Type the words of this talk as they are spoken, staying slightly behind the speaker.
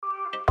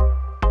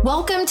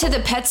Welcome to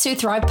the Pets Who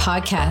Thrive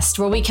podcast,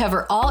 where we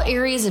cover all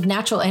areas of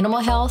natural animal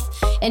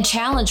health and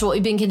challenge what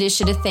we've been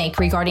conditioned to think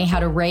regarding how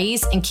to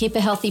raise and keep a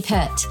healthy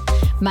pet.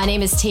 My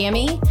name is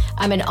Tammy.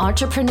 I'm an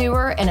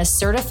entrepreneur and a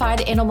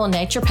certified animal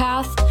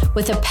naturopath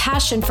with a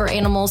passion for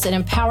animals and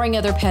empowering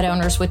other pet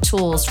owners with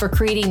tools for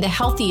creating the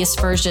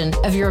healthiest version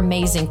of your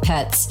amazing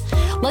pets.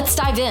 Let's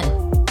dive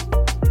in.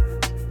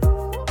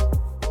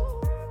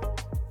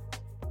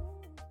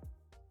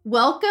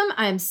 Welcome.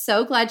 I'm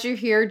so glad you're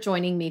here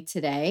joining me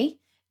today.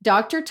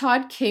 Dr.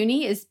 Todd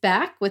Cooney is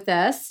back with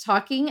us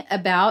talking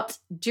about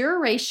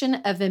duration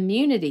of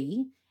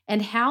immunity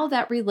and how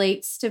that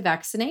relates to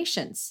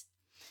vaccinations.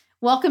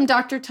 Welcome,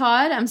 Dr.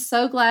 Todd. I'm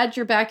so glad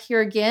you're back here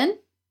again.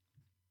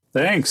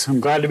 Thanks. I'm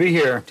glad to be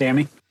here,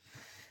 Tammy.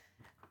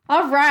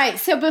 All right.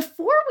 So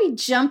before we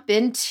jump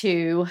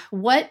into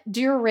what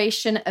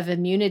duration of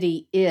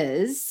immunity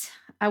is,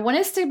 I want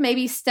us to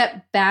maybe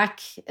step back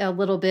a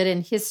little bit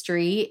in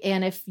history,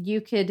 and if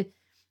you could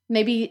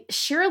maybe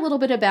share a little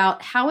bit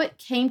about how it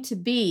came to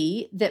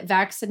be that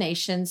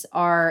vaccinations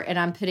are, and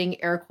I'm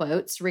putting air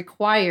quotes,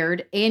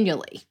 required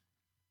annually.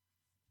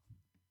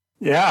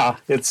 Yeah,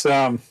 it's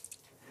the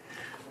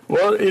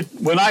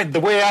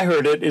way I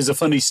heard it is a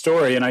funny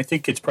story, and I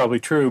think it's probably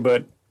true,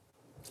 but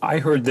I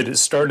heard that it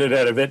started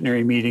at a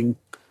veterinary meeting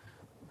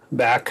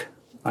back,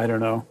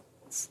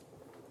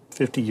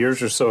 50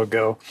 years or so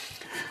ago.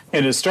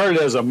 And it started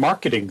as a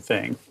marketing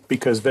thing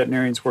because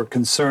veterinarians were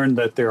concerned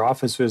that their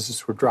office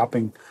visits were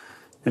dropping.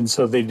 And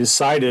so they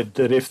decided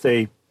that if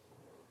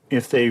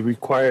they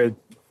required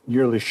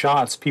yearly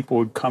shots, people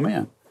would come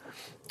in.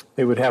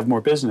 They would have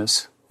more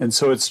business. And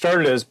so it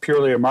started as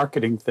purely a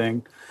marketing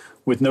thing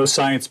with no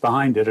science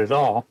behind it at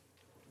all,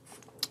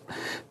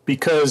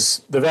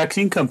 because the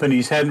vaccine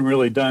companies hadn't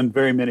really done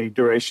very many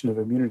duration of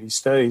immunity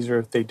studies, or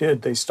if they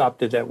did, they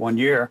stopped it at 1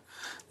 year.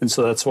 And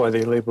so that's why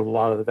they labeled a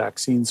lot of the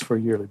vaccines for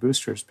yearly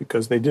boosters,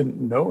 because they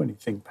didn't know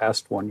anything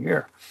past 1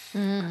 year.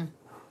 Mm.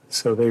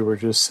 So they were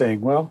just saying,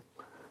 well,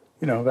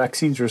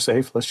 vaccines are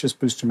safe. Let's just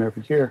boost them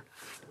every year.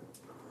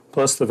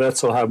 Plus, the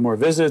vets will have more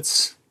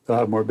visits. They'll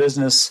have more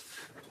business,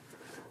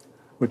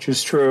 which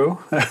is true.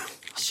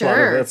 Sure. A lot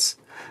of vets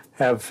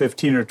have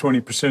 15 or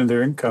 20% of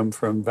their income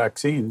from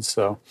vaccines.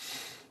 So,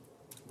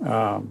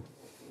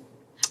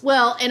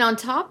 well, and on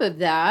top of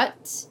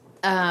that,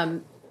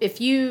 if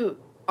you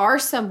are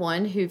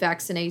someone who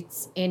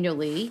vaccinates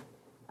annually,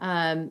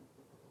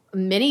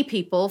 many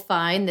people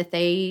find that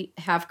they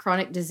have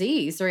chronic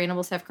disease. Their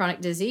animals have chronic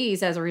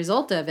disease as a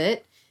result of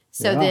it.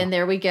 So then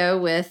there we go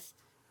with,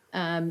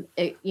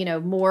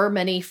 more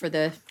money for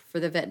the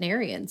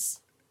veterinarians.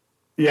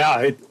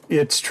 Yeah,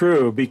 it's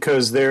true,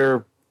 because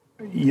they're,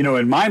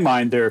 in my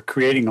mind, they're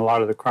creating a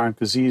lot of the chronic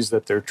disease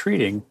that they're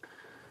treating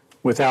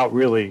without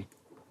really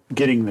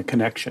getting the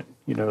connection.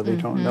 They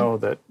don't know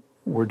that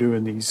we're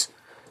doing these,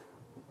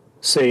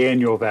 say,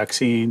 annual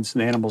vaccines,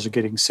 and the animals are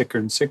getting sicker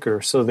and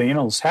sicker. So the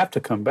animals have to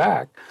come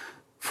back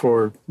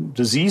for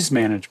disease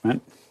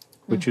management,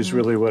 which is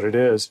really what it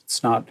is.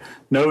 It's not,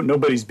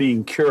 nobody's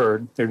being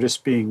cured. They're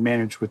just being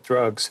managed with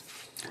drugs.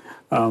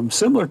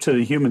 Similar to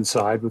the human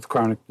side with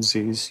chronic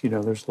disease,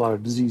 there's a lot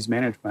of disease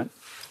management.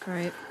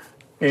 Right.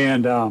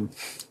 And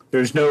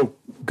there's no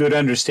good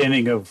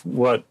understanding of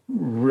what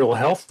real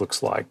health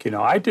looks like.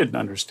 I didn't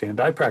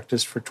understand. I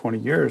practiced for 20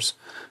 years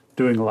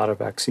doing a lot of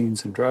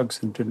vaccines and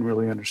drugs and didn't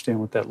really understand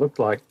what that looked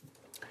like.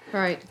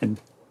 Right. And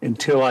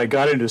until I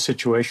got into a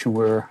situation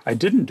where I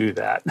didn't do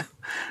that,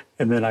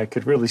 and then I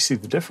could really see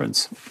the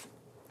difference.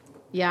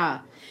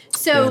 Yeah.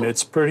 So, and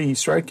it's pretty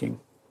striking.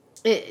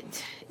 So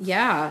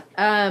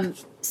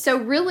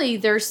really,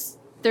 there's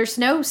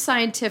no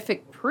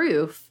scientific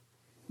proof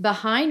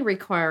behind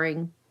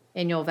requiring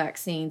annual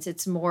vaccines.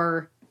 It's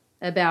more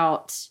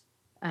about,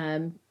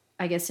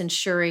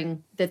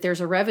 ensuring that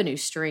there's a revenue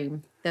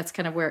stream. That's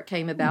kind of where it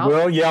came about.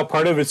 Well, yeah,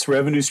 part of it's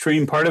revenue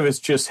stream. Part of it's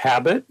just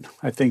habit.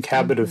 I think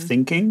habit of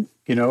thinking.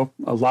 A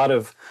lot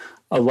of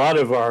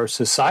our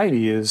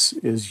society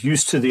is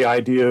used to the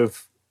idea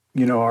of,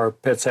 our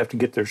pets have to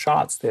get their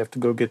shots. They have to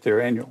go get their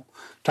annual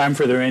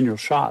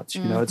shots.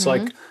 It's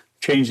like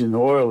changing the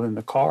oil in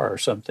the car or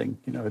something.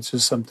 It's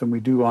just something we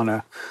do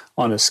on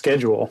a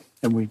schedule,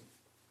 and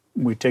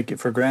we take it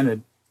for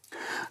granted.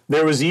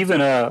 There was even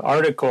an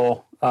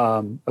article,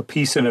 a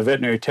piece in a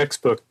veterinary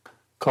textbook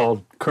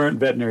called Current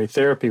Veterinary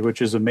Therapy, which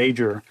is a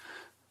major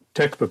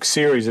textbook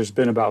series. There's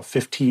been about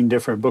 15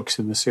 different books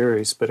in the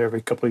series, but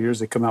every couple of years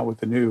they come out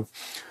with a new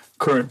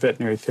Current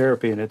Veterinary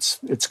Therapy, and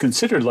it's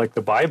considered like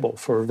the Bible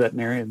for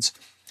veterinarians,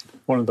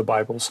 one of the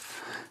Bibles.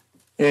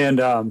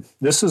 And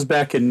this was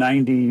back in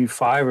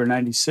 95 or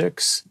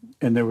 96,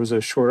 and there was a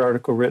short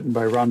article written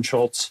by Ron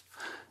Schultz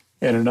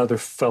and another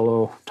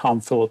fellow, Tom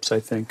Phillips, I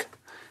think,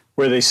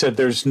 where they said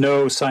there's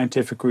no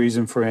scientific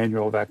reason for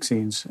annual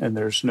vaccines and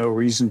there's no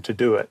reason to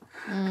do it.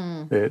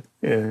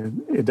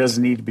 It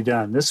doesn't need to be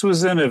done. This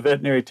was in a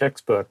veterinary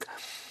textbook,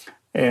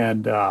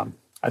 and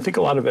I think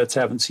a lot of vets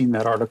haven't seen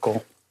that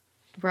article.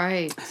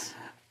 Right.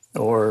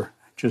 Or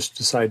just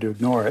decide to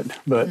ignore it.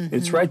 But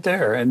it's right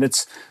there, and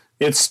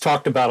it's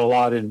talked about a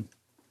lot in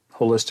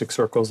holistic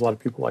circles. A lot of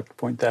people like to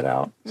point that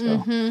out.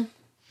 So.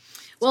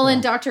 Well,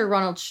 and Dr.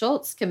 Ronald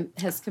Schultz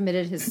has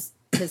committed his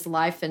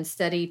life and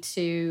study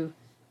to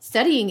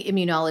studying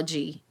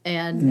immunology,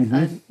 and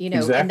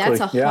Exactly. and that's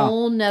a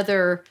whole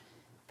nother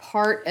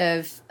part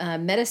of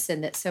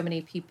medicine that so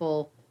many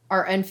people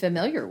are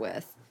unfamiliar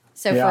with.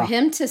 So for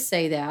him to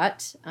say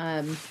that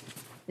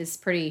is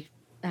pretty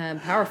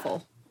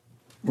powerful.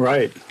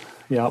 Right.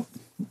 Yep.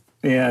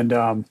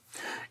 And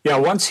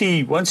once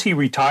he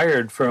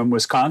retired from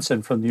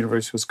Wisconsin, from the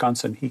University of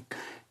Wisconsin,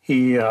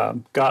 he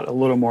got a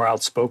little more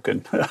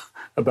outspoken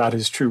about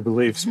his true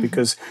beliefs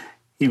because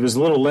he was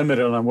a little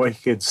limited on what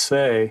he could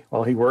say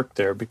while he worked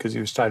there because he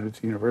was tied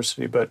with the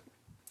university. But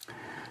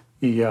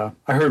I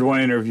heard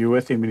one interview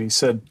with him, and he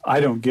said, "I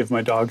don't give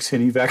my dogs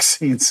any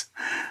vaccines."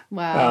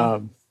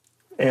 Wow.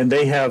 And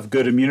they have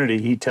good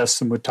immunity. He tests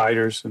them with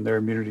titers, and their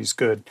immunity is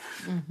good.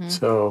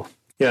 So,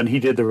 and he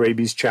did the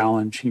rabies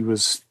challenge. He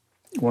was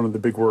one of the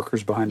big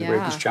workers behind the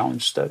rabies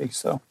challenge study.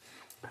 So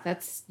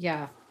that's,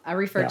 I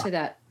refer to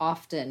that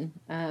often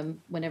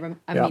whenever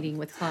I'm meeting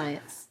with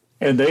clients.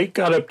 And they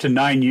got up to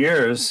 9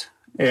 years,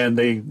 and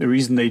the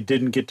reason they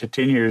didn't get to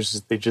 10 years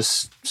is they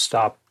just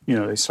stopped.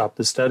 They stopped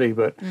the study.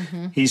 But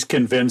he's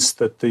convinced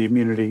that the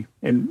immunity,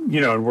 and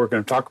we're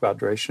going to talk about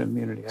duration of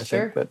immunity, I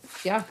think. But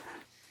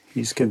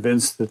he's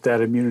convinced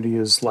that immunity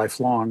is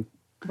lifelong.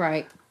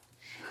 Right.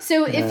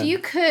 So if you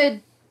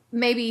could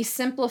maybe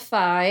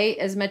simplify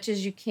as much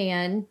as you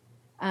can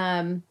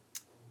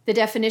the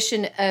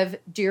definition of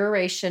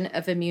duration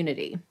of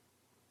immunity.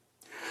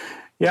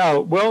 Yeah,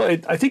 well,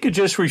 I think it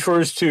just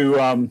refers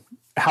to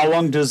how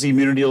long does the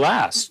immunity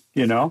last?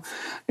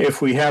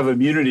 If we have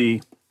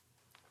immunity,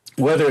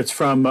 whether it's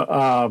from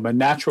a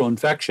natural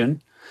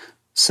infection,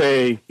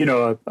 say,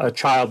 a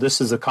child,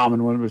 this is a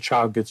common one, when a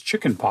child gets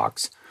chicken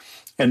pox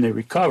and they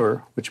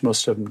recover, which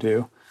most of them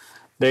do,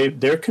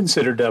 they're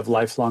considered to have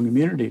lifelong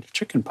immunity to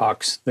chicken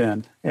pox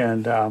then.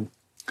 And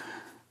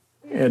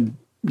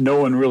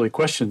no one really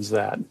questions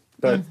that.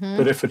 But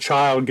if a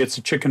child gets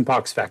a chicken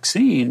pox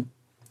vaccine,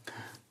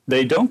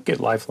 they don't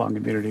get lifelong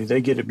immunity. They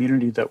get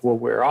immunity that will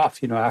wear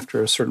off,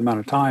 after a certain amount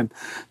of time.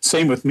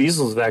 Same with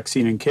measles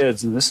vaccine in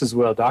kids, and this is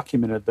well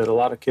documented that a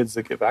lot of kids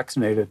that get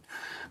vaccinated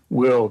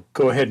will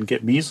go ahead and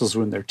get measles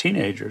when they're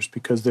teenagers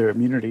because their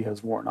immunity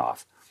has worn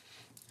off.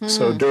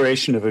 So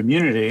duration of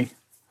immunity,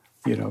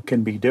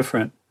 can be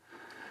different.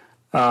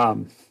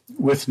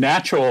 With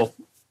natural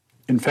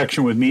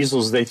infection with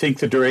measles, they think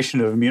the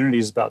duration of immunity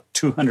is about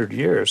 200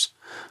 years.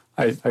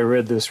 I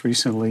read this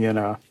recently in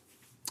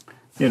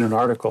an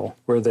article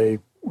where they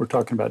were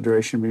talking about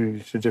duration of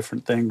immunity to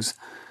different things.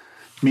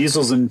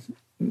 Measles and,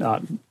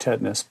 not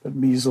tetanus, but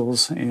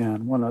measles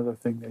and one other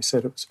thing, they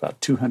said it was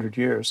about 200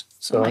 years.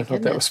 So I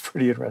thought that was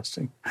pretty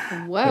interesting.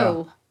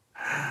 Whoa.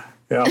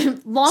 Yeah.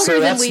 Longer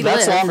than we live.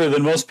 That's longer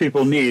than most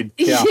people need.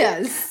 Yeah.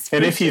 Yes.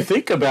 And if you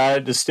think about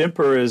it,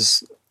 distemper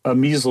is a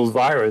measles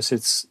virus.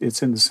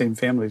 It's in the same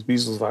family as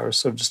measles virus.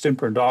 So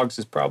distemper in dogs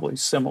is probably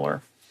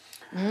similar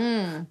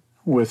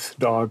with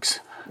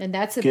dogs. And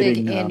that's a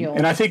big annual.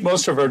 And I think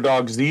most of our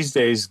dogs these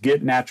days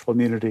get natural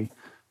immunity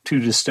to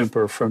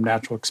distemper from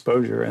natural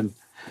exposure. And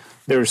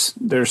there's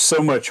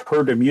so much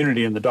herd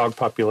immunity in the dog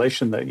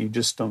population that you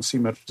just don't see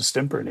much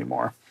distemper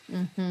anymore.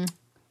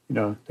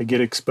 They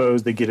get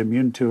exposed, they get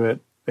immune to it,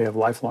 they have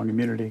lifelong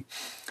immunity.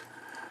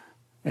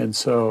 And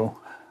so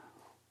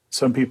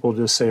some people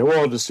just say,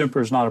 well, distemper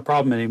is not a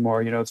problem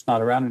anymore, it's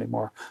not around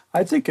anymore.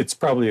 I think it's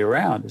probably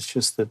around. It's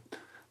just that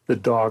the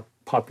dog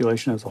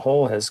population as a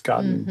whole has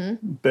gotten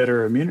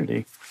better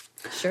immunity.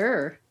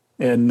 Sure.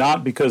 And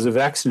not because of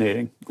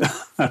vaccinating.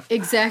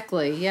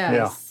 Exactly,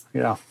 yes.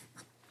 Yeah.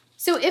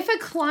 So if a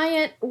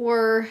client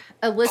or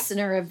a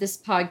listener of this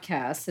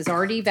podcast has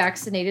already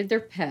vaccinated their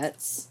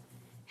pets,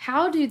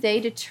 how do they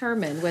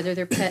determine whether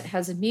their pet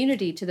has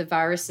immunity to the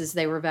viruses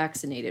they were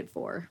vaccinated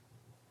for?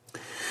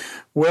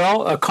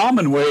 Well, a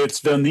common way it's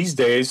done these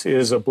days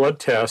is a blood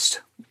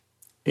test,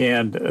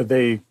 and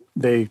they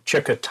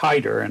check a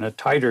titer, and a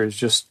titer is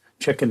just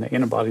checking the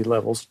antibody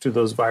levels to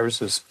those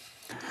viruses.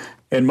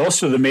 And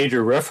most of the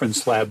major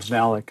reference labs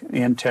now, like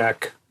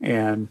Antech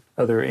and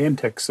other,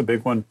 Antech's a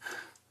big one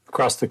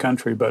across the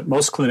country, but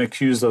most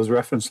clinics use those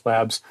reference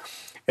labs.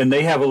 And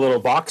they have a little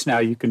box now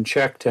you can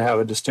check to have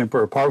a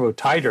distemper or parvo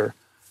titer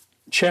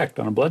checked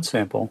on a blood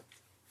sample.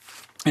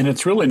 And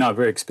it's really not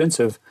very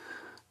expensive.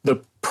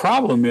 The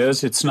problem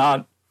is it's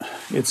not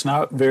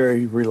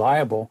very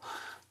reliable.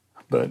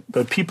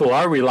 But people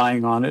are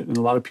relying on it, and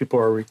a lot of people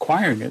are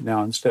requiring it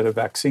now instead of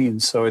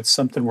vaccines. So it's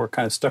something we're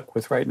kind of stuck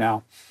with right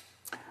now.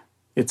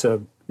 It's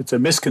a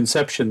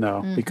misconception,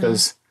 though,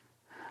 because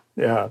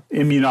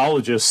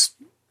immunologists,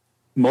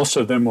 most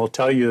of them will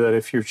tell you that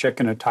if you're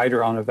checking a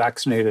titer on a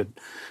vaccinated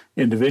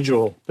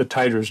individual, the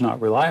titer is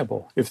not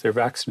reliable if they're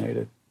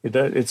vaccinated.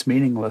 It's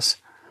meaningless.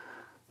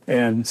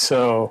 And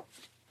so,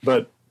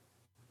 but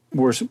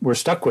we're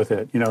stuck with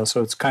it,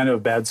 so it's kind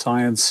of bad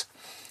science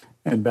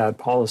and bad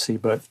policy,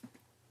 but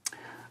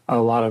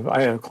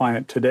I had a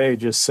client today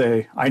just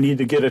say, I need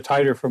to get a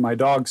titer for my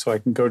dog so I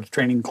can go to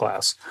training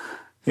class.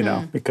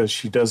 because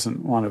she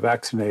doesn't want to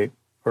vaccinate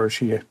or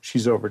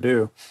she's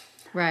overdue.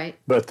 Right.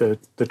 But the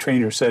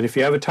trainer said, if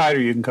you have a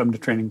titer, you can come to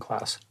training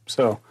class.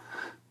 So,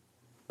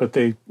 but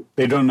they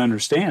don't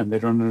understand. They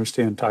don't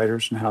understand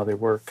titers and how they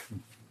work.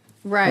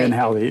 Right. And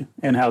how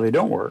they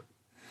don't work.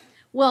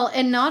 Well,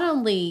 and not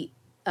only,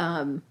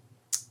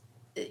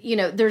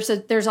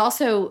 there's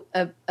also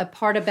a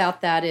part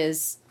about that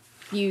is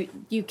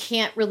you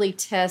can't really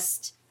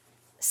test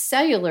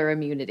cellular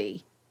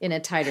immunity in a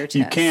titer test.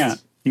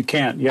 You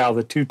can't. Yeah,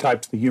 the two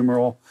types, the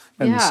humoral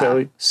and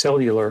the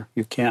cellular,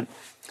 you can't.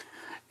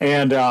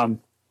 And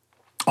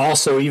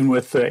also, even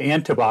with the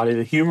antibody,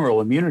 the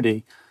humoral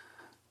immunity,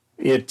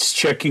 it's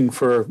checking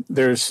for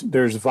there's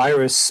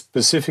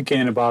virus-specific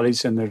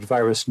antibodies and there's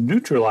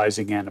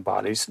virus-neutralizing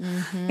antibodies.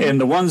 Mm-hmm. And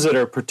the ones that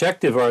are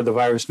protective are the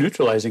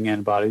virus-neutralizing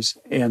antibodies,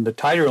 and the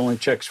titer only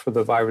checks for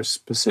the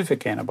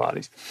virus-specific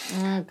antibodies.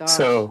 Oh, gosh.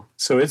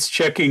 So it's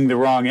checking the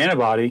wrong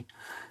antibody,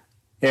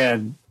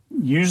 and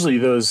usually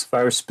those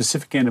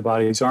virus-specific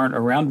antibodies aren't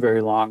around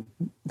very long.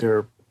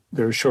 They're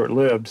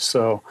short-lived.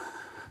 So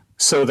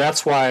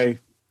that's why,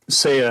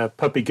 say, a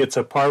puppy gets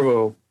a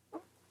parvo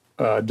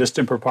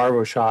distemper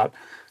parvo shot,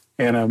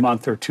 and a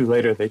month or two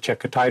later they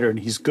check a titer and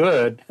he's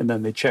good, and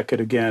then they check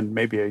it again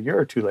maybe a year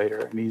or two later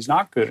and he's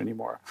not good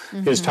anymore.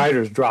 Mm-hmm. His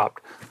titer's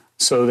dropped.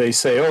 So they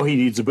say, oh, he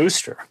needs a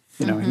booster.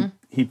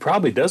 He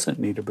probably doesn't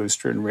need a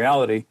booster in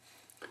reality.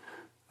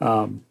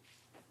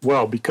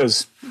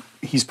 Because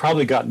he's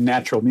probably got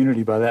natural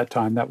immunity by that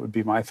time. That would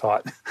be my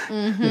thought.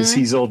 Mm-hmm. Is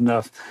he's old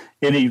enough.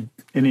 Any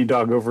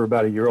dog over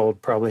about a year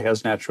old probably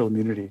has natural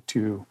immunity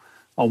to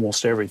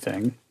almost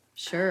everything.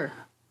 Sure.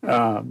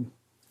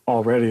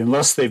 Already,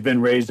 unless they've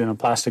been raised in a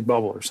plastic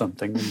bubble or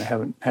something and they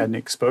haven't had any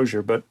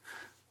exposure. But,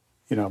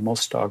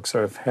 most dogs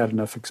have had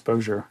enough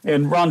exposure.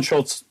 And Ron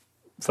Schultz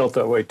felt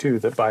that way too,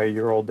 that by a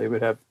year old they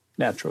would have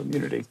natural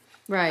immunity.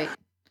 Right.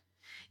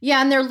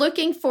 Yeah, and they're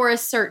looking for a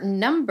certain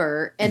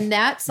number, and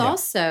that's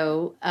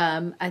also,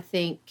 I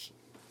think,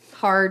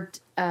 hard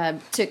to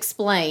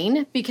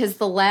explain because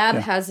the lab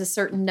has a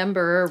certain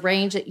number or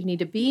range that you need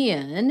to be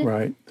in.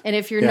 Right. And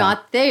if you're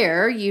not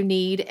there, you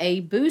need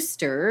a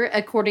booster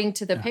according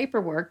to the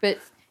paperwork.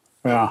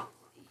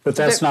 But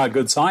that's not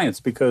good science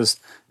because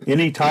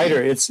any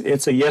titer,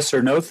 it's a yes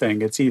or no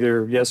thing. It's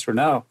either yes or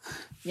no.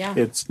 Yeah.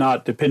 It's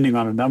not depending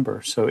on a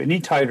number. So any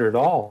titer at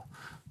all,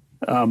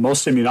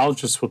 most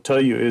immunologists will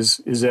tell you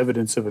is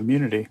evidence of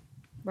immunity.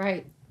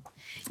 Right.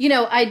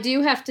 I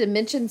do have to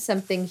mention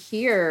something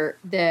here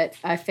that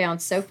I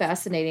found so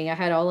fascinating. I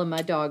had all of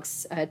my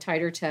dogs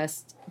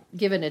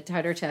given a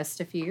titer test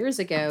a few years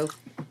ago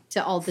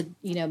to all the,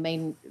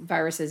 main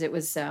viruses. It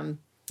was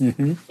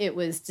it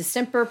was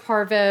distemper,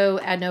 parvo,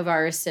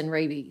 adenovirus, and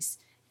rabies.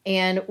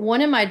 And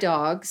one of my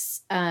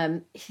dogs,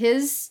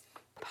 his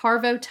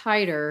parvo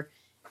titer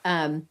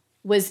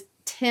was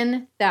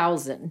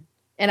 10,000.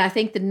 And I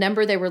think the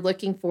number they were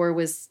looking for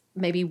was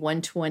maybe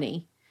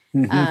 120.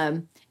 Mm-hmm.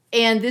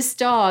 And this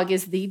dog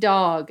is the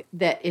dog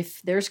that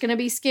if there's going to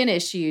be skin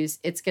issues,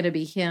 it's going to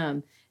be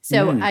him.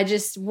 So I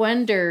just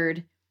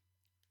wondered,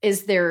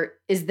 is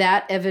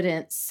that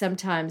evidence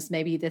sometimes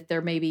maybe that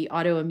there may be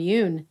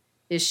autoimmune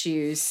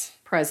issues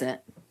present?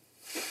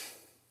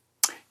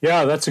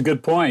 Yeah, that's a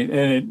good point.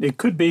 And it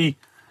could be,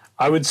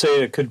 I would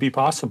say it could be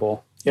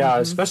possible. Yeah,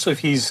 especially if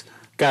he's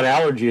got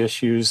allergy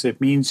issues,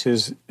 it means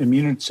his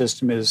immune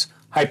system is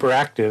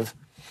hyperactive.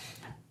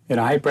 And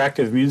a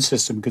hyperactive immune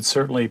system could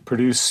certainly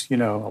produce, a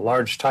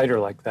large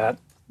titer like that.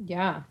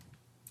 Yeah.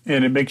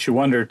 And it makes you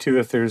wonder, too,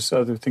 if there's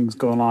other things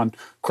going on,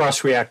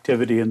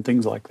 cross-reactivity and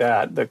things like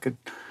that could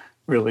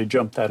really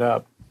jump that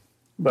up.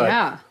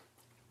 But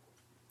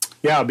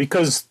yeah,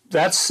 because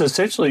that's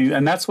essentially,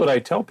 and that's what I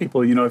tell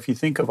people, if you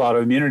think of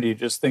autoimmunity,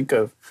 just think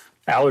of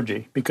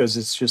allergy because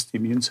it's just the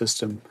immune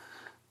system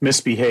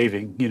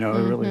misbehaving, it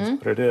really is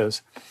what it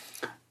is.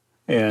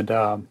 And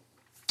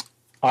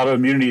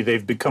autoimmunity,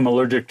 they've become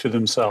allergic to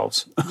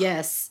themselves.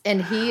 Yes,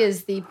 and he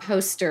is the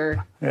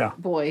poster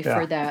boy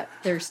for that.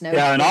 There's no...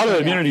 Yeah, and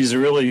autoimmunity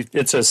is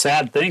it's a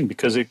sad thing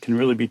because it can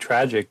really be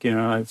tragic.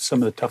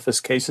 Some of the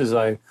toughest cases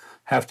I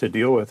have to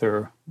deal with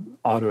are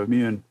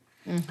autoimmune.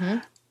 Mm-hmm.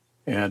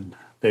 And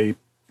they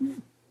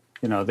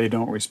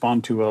don't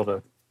respond too well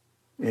to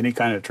any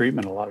kind of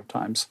treatment a lot of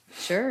times.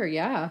 Sure,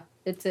 yeah.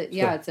 It's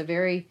a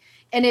very...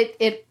 And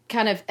it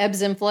kind of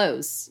ebbs and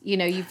flows.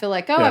 You feel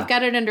like, I've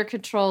got it under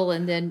control,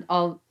 and then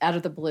all out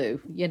of the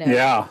blue,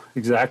 Yeah,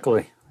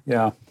 exactly.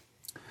 Yeah.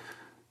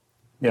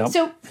 Yeah.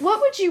 So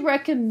what would you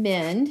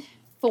recommend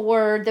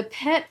for the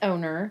pet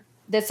owner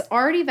that's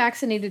already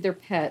vaccinated their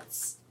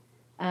pets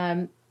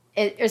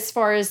as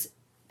far as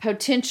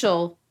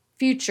potential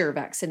future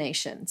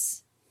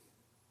vaccinations?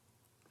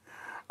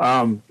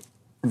 Run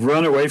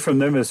away from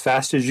them as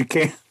fast as you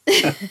can.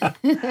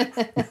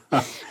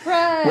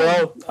 Right.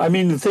 Well, I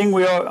mean, the thing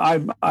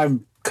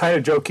I'm kind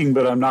of joking,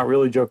 but I'm not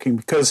really joking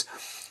because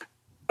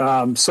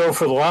so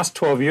for the last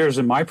 12 years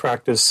in my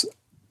practice,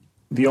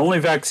 the only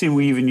vaccine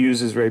we even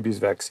use is rabies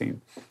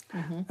vaccine.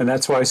 Mm-hmm. And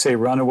that's why I say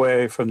run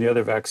away from the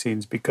other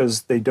vaccines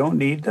because they don't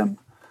need them.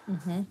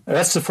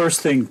 That's the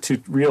first thing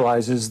to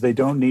realize is they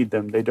don't need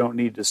them. They don't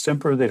need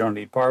distemper. They don't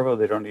need parvo.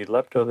 They don't need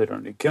lepto. They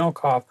don't need kennel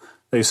cough.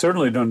 They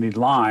certainly don't need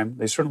Lyme.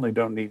 They certainly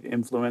don't need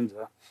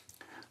influenza.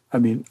 I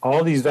mean,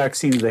 all these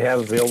vaccines they have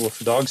available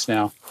for dogs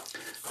now.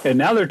 And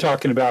now they're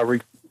talking about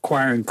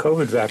requiring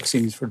COVID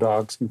vaccines for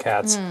dogs and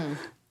cats.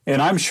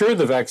 And I'm sure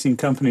the vaccine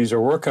companies are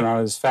working on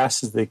it as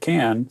fast as they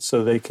can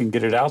so they can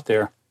get it out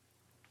there.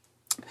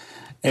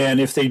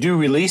 And if they do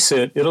release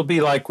it, it'll be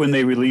like when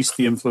they released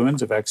the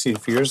influenza vaccine a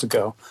few years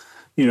ago.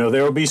 You know,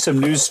 there will be some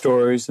news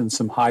stories and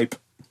some hype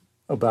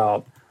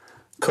about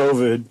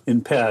COVID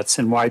in pets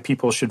and why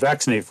people should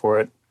vaccinate for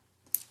it.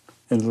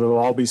 And it'll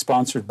all be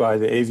sponsored by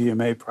the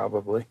AVMA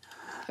probably.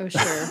 Oh,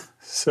 sure.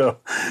 So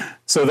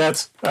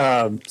that's,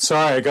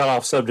 sorry, I got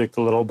off subject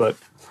a little, but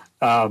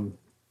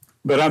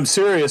I'm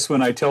serious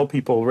when I tell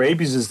people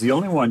rabies is the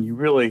only one you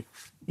really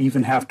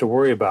even have to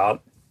worry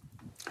about.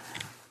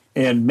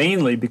 And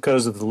mainly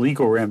because of the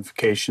legal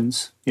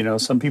ramifications. You know,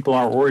 some people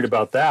aren't worried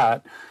about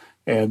that,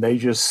 and they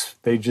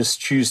just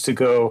choose to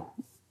go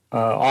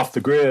off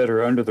the grid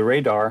or under the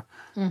radar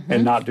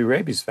and not do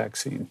rabies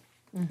vaccine.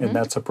 And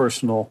that's a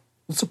personal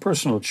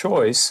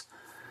choice,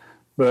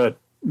 but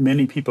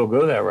many people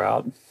go that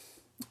route.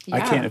 Yeah.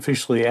 I can't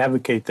officially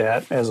advocate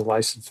that as a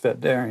licensed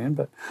veterinarian,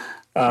 but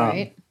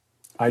right.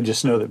 I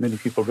just know that many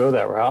people go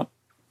that route.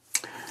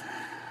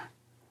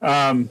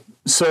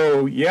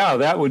 So, yeah,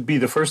 that would be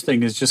the first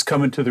thing is just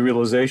coming to the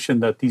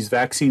realization that these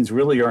vaccines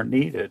really aren't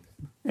needed.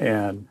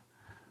 And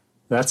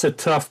that's a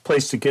tough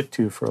place to get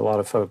to for a lot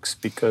of folks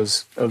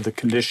because of the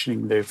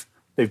conditioning they've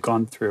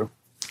gone through.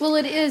 Well,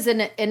 it is.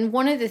 And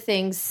one of the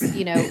things,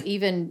 you know,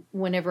 even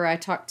whenever I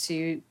talk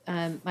to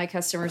my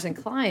customers and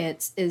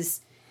clients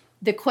is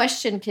the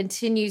question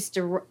continues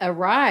to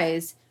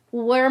arise.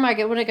 What am I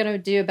going to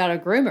do about a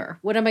groomer?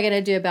 What am I going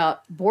to do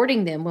about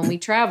boarding them when we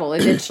travel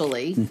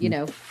eventually, you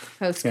know,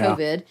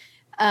 post-COVID?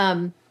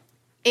 Yeah.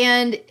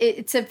 And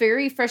it's a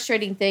very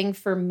frustrating thing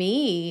for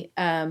me,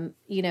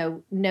 you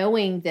know,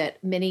 knowing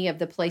that many of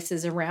the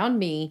places around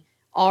me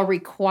all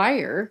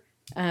require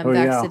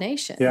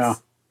vaccinations. Yeah.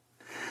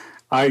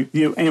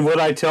 And what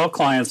I tell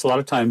clients a lot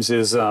of times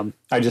is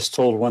I just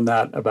told one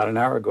that about an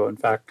hour ago, in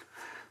fact,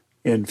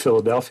 in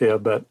Philadelphia.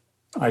 But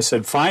I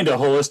said, find a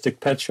holistic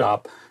pet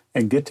shop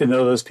and get to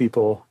know those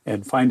people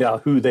and find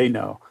out who they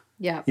know.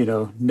 Yeah. You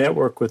know,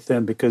 network with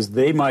them because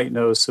they might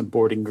know some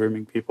boarding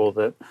grooming people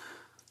that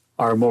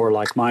are more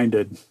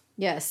like-minded.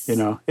 Yes. You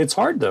know, it's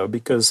hard though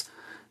because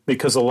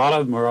a lot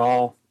of them are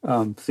all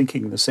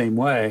thinking the same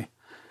way.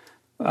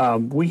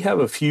 We have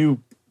a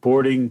few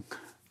boarding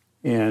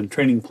and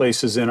training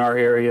places in our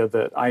area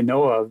that I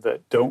know of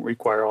that don't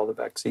require all the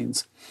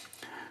vaccines,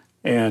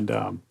 and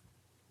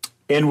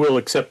will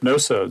accept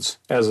no-sods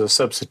as a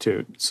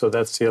substitute. So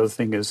that's the other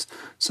thing is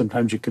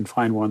sometimes you can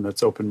find one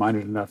that's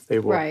open-minded enough they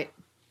will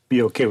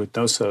be okay with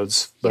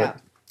no-sods. But yeah.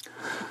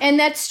 And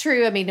that's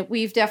true. I mean,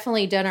 we've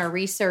definitely done our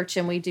research,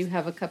 and we do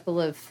have a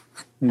couple of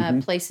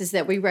places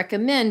that we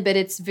recommend, but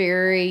it's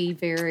very,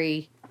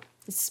 very,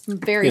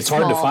 it's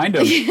hard to find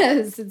them.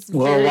 Yes, a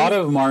lot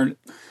of them aren't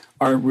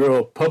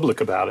real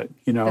public about it,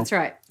 you know. That's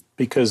right.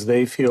 Because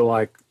they feel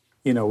like,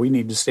 you know, we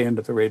need to stay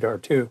under the radar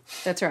too.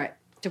 That's right.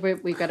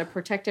 We've got to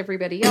protect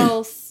everybody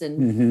else,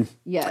 and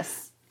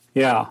yes.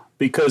 Yeah,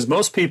 because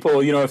most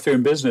people, you know, if they're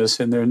in business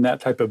and they're in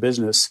that type of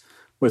business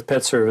with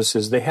pet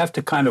services, they have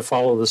to kind of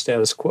follow the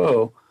status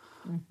quo.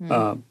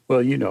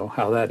 Well, you know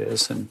how that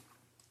is,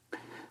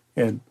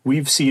 and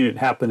we've seen it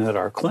happen at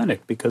our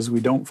clinic because we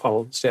don't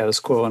follow the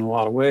status quo in a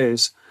lot of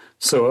ways.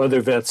 So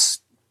other vets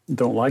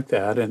don't like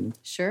that, and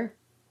sure,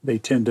 they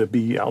tend to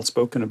be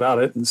outspoken about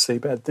it and say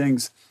bad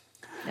things.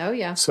 Oh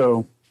yeah.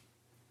 So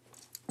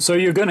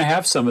you're going to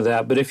have some of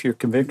that, but if your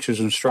convictions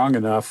are strong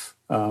enough,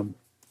 you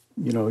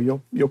know,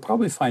 you'll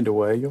probably find a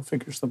way. You'll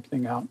figure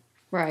something out.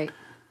 Right.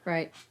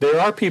 There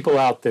are people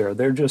out there.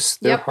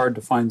 They're hard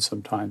to find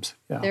sometimes.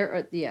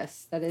 Yeah.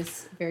 Yes, that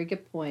is a very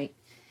good point.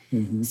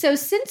 So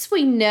since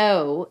we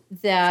know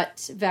that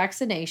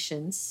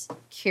vaccinations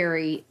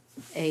carry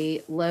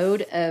a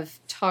load of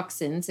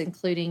toxins,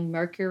 including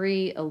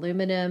mercury,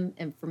 aluminum,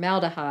 and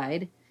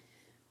formaldehyde,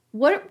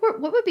 what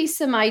would be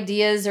some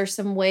ideas or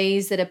some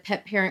ways that a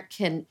pet parent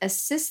can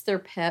assist their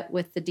pet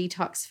with the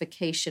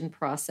detoxification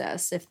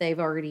process if they've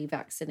already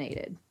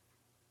vaccinated?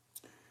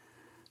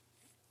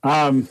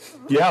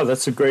 Yeah,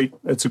 that's a great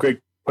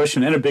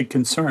question and a big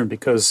concern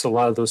because a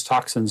lot of those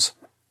toxins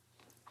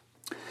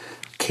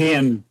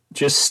can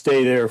just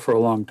stay there for a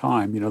long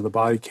time. You know, the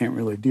body can't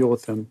really deal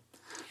with them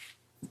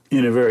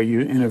in a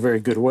very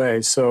good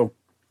way. So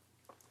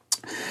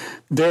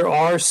there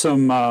are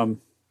some,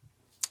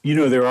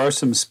 there are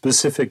some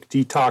specific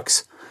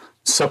detox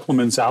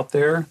supplements out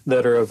there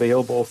that are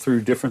available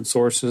through different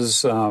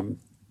sources. I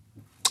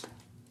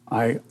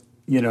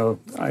know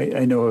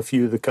a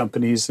few of the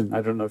companies, and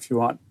I don't know if you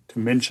want to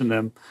mention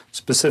them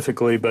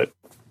specifically, but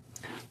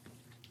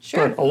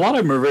sure. But a lot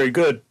of them are very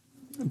good.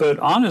 But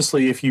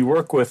honestly, if you just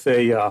work with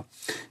a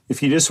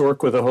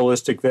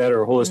holistic vet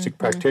or a holistic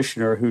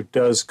practitioner who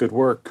does good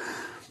work,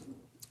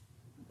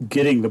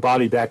 getting the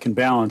body back in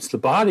balance. The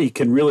body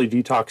can really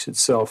detox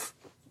itself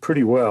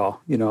pretty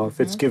well, if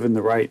it's given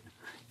the right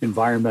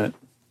environment,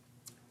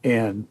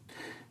 and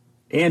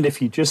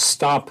if you just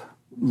stop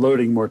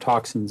loading more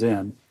toxins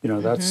in,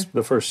 that's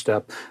the first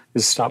step,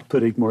 is stop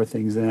putting more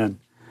things in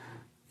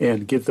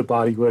and give the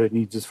body what it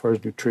needs as far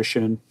as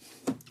nutrition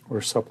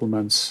or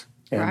supplements.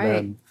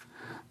 And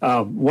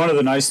then one of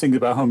the nice things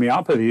about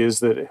homeopathy is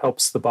that it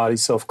helps the body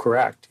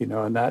self-correct,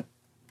 and that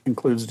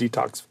includes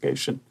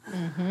detoxification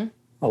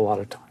a lot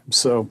of times.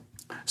 So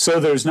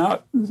there's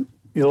not,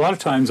 a lot of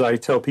times I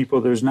tell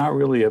people there's not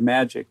really a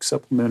magic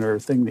supplement or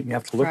thing that you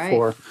have to look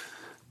for.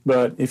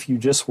 But if you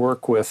just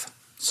work with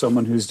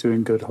someone who's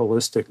doing good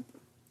holistic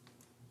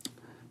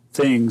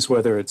things,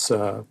 whether it's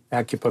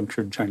acupuncture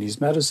and Chinese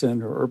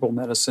medicine or herbal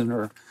medicine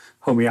or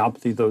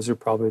homeopathy, those are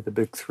probably the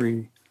big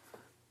three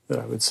that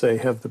I would say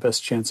have the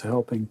best chance of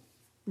helping.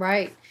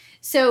 Right.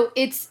 So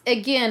it's,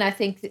 again, I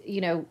think,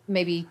 that,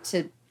 maybe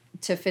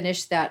to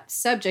finish that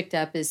subject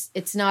up, is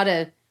it's not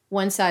a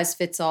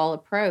one-size-fits-all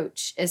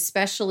approach,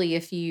 especially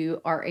if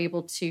you are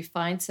able to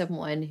find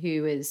someone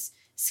who is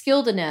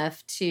skilled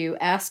enough to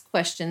ask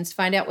questions,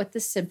 find out what the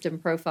symptom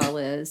profile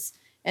is,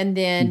 and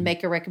then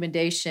make a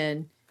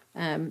recommendation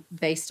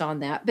based on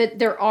that. But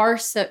there are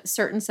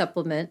certain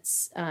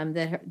supplements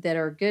that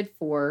are good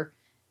for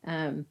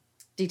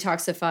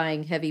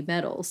detoxifying heavy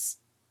metals.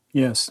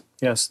 Yes,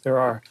 there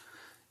are.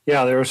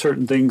 Yeah, there are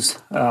certain things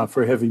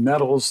for heavy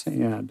metals,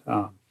 and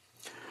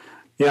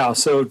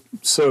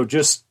so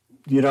just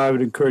I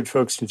would encourage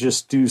folks to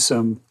just do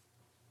some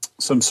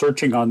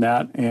searching on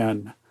that,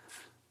 and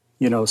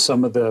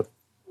some of the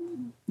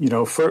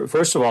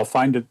first of all,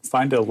 find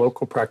a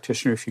local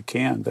practitioner if you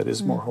can that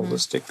is more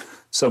holistic,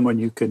 someone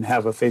you can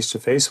have a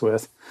face-to-face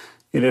with.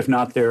 And if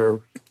not, there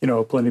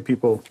are plenty of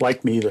people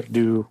like me that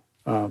do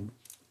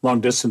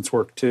long distance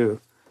work too,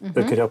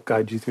 that could help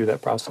guide you through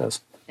that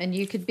process. And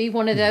you could be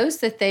one of those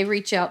that they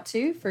reach out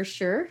to, for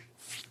sure.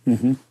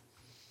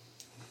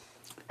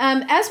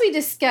 As we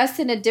discussed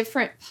in a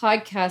different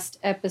podcast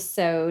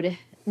episode,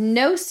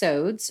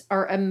 no-sodes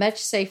are a much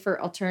safer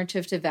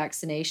alternative to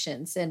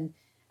vaccinations. And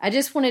I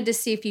just wanted to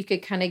see if you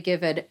could kind of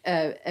give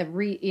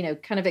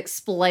kind of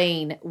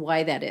explain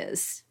why that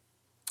is.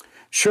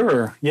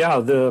 Sure. Yeah.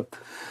 The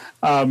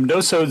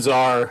no-sodes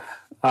are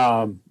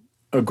a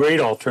great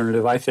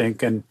alternative, I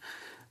think. And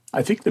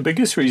I think the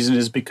biggest reason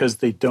is because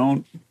they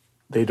don't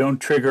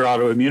trigger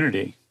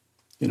autoimmunity.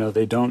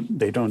 They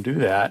don't do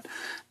that.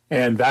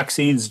 And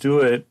vaccines do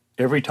it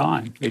every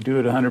time. They do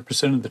it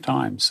 100% of the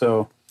time.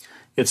 So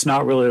it's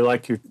not really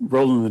like you're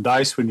rolling the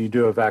dice when you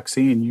do a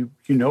vaccine. You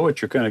know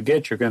what you're going to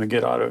get. You're going to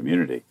get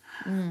autoimmunity.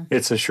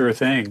 It's a sure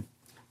thing.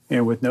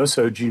 And with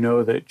no-sodes, you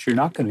know that you're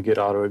not going to get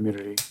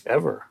autoimmunity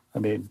ever. I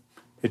mean,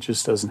 it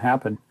just doesn't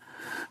happen.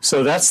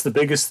 So that's the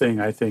biggest thing,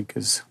 I think,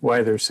 is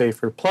why they're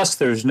safer. Plus,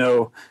 there's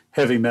no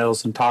heavy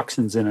metals and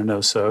toxins in a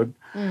no-sode.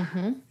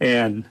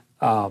 And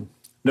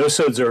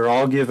no-sodes are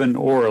all given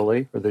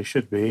orally, or they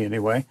should be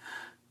anyway,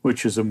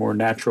 which is a more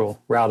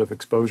natural route of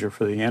exposure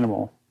for the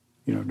animal,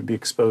 to be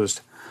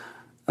exposed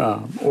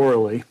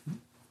orally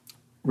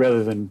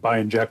rather than by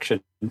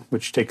injection,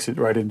 which takes it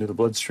right into the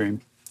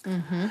bloodstream.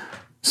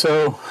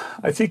 So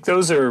I think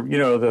those are,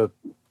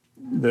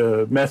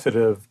 the method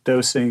of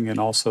dosing, and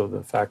also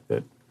the fact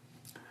that,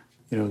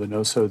 the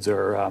no-sodes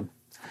are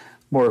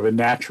more of a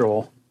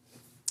natural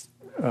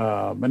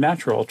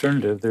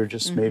alternative. They're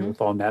just made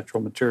with all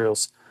natural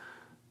materials.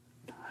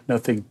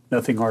 Nothing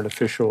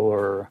artificial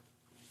or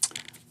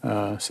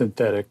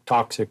synthetic,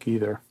 toxic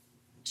either.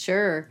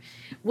 Sure.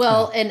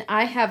 Well, and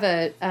I have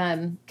a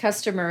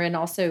customer, and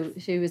also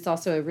who is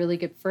also a really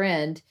good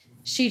friend.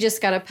 She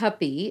just got a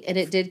puppy, and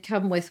it did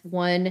come with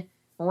one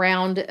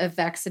round of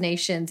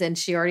vaccinations, and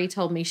she already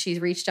told me she's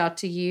reached out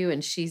to you,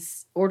 and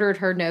she's ordered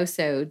her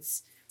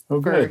no-sodes. Oh,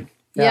 good.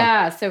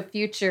 So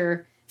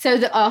future. So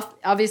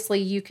obviously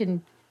you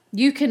can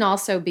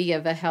also be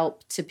of a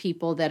help to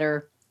people that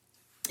are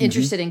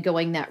interested in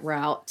going that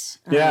route.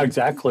 Yeah,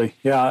 exactly.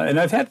 Yeah, and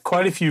I've had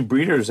quite a few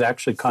breeders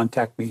actually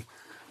contact me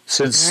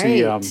since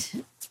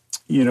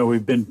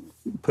we've been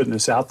putting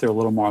this out there a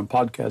little more on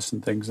podcasts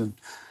and things, and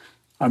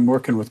I'm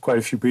working with quite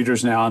a few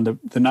breeders now. And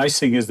the nice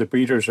thing is the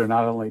breeders are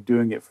not only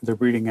doing it for their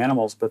breeding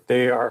animals, but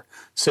they are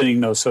sending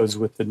no-sodes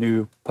with the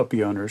new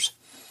puppy owners.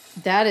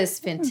 That is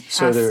fantastic.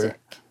 So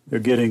they're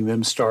getting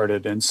them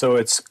started, and so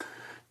it's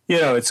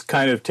it's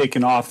kind of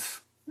taken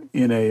off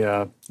in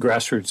a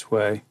grassroots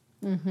way.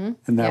 In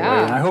that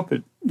way, and I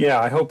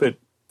hope it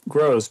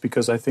grows,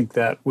 because I think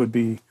that would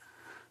be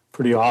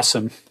pretty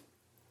awesome.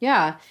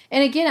 Yeah,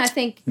 and again, I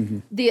think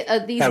these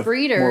have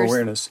breeders, more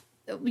awareness.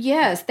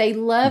 Yes, they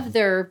love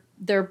their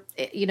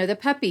the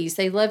puppies.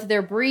 They love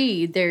their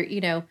breed.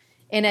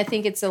 And I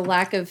think it's a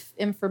lack of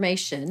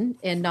information,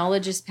 and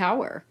knowledge is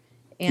power.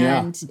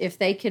 And if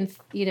they can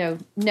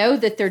know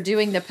that they're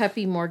doing the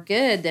puppy more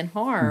good than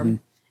harm,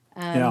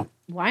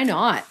 why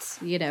not?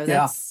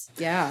 Yeah,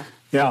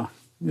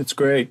 it's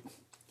great.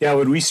 Yeah,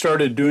 when we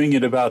started doing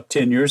it about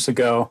 10 years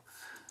ago,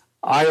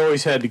 I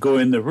always had to go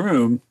in the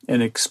room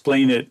and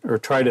explain it, or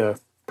try to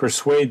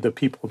persuade the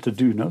people to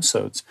do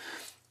no-sods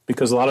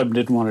because a lot of them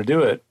didn't want to do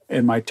it.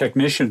 And my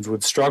technicians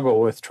would struggle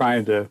with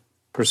trying to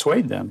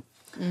persuade them.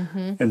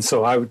 Mm-hmm. And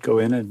so I would go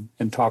in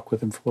and talk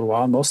with them for a little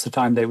while. And most of the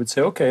time they would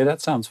say, okay, that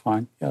sounds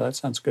fine. Yeah, that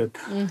sounds good.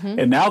 Mm-hmm.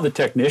 And now the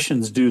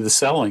technicians do the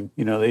selling.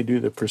 They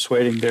do the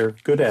persuading. They're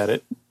good at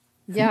it.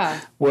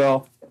 Yeah.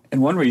 Well,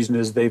 and one reason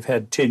is they've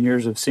had 10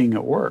 years of seeing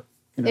it work.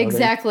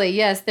 Exactly.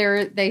 Yes.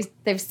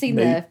 They've seen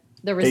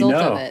the result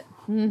of it.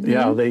 Mm-hmm.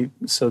 Yeah.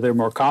 So they're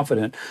more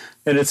confident.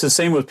 And it's the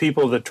same with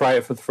people that try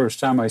it for the first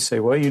time. I say,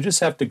 well, you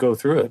just have to go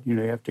through it. You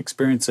have to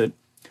experience it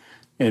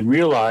and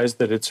realize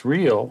that it's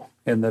real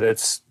and that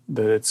it's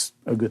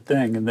a good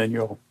thing, and then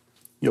you'll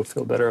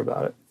feel better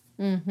about it.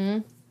 Mm-hmm.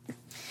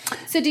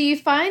 So do you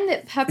find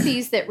that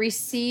puppies that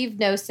receive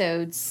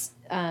no-sods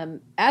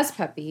as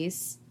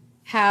puppies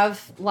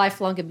have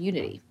lifelong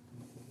immunity?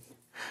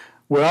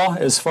 Well,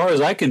 as far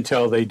as I can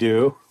tell, they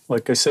do.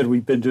 Like I said,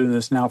 we've been doing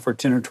this now for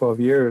 10 or 12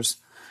 years,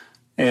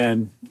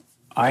 and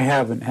I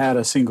haven't had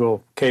a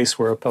single case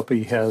where a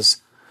puppy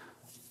has,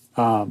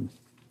 gotten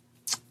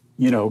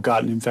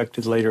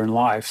infected later in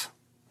life,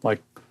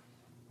 like,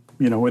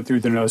 went through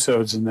the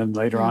no-sods and then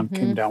later on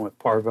came down with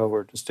parvo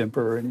or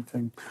distemper or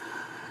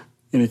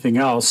anything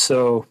else.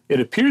 So it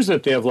appears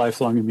that they have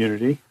lifelong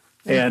immunity,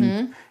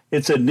 and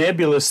it's a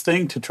nebulous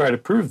thing to try to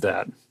prove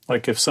that.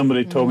 Like if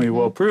somebody told me,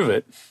 well, prove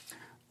it.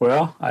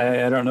 Well,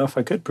 I don't know if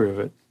I could prove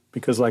it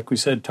because, like we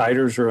said,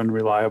 titers are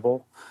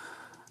unreliable.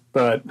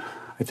 But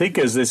I think,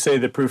 as they say,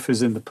 the proof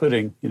is in the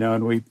pudding,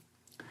 and we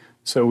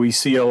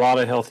see a lot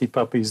of healthy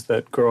puppies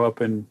that grow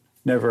up and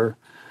never,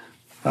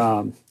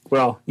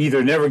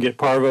 either never get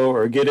parvo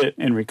or get it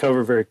and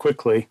recover very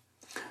quickly,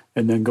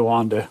 and then go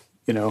on to,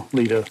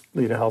 lead a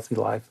healthy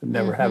life and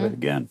never have it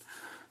again.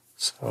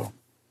 So.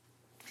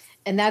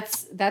 And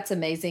that's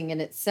amazing in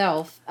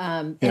itself.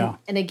 Yeah.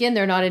 And again,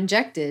 they're not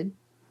injected.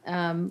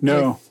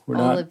 No, we're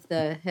not. Of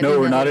the no,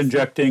 we're not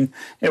injecting,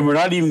 and we're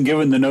not even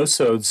giving the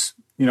no-sods.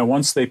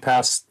 Once they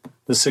pass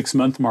the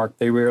 6-month mark,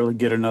 they rarely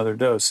get another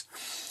dose.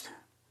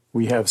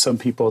 We have some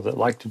people that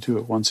like to do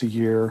it once a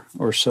year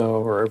or so,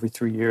 or every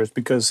 3 years,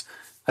 because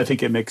I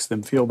think it makes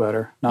them feel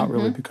better. Not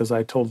really because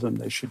I told them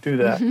they should do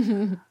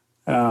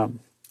that.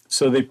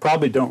 So they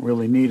probably don't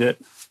really need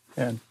it.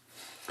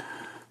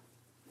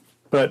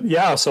 But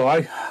yeah, so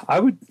I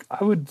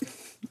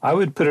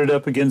would put it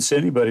up against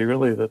anybody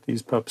really that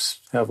these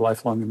pups have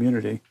lifelong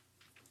immunity.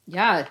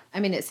 Yeah, I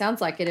mean, it sounds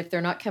like it if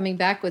they're not coming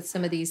back with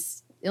some of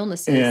these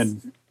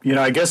illnesses. And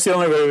I guess the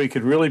only way we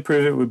could really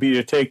prove it would be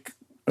to take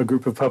a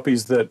group of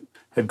puppies that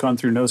had gone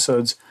through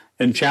no-sods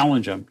and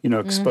challenge them.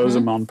 Expose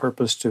them on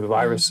purpose to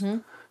virus,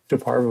 to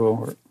parvo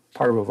or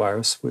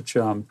parvovirus, which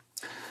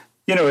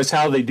is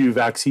how they do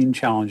vaccine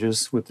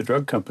challenges with the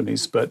drug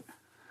companies. But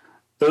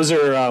those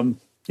are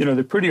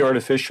they're pretty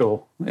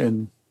artificial,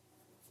 and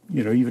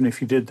even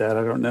if you did that,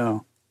 I don't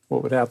know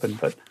what would happen.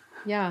 But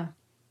yeah,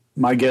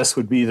 my guess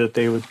would be that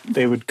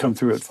they would come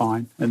through it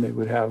fine, and they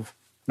would have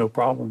no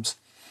problems.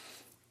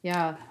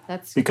 Yeah,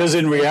 that's because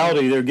in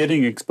reality they're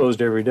getting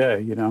exposed every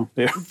day.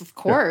 Of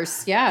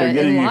course, yeah, they're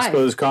getting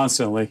exposed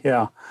constantly.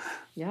 Yeah,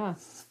 yeah.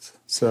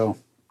 So,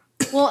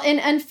 well, and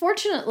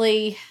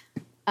unfortunately,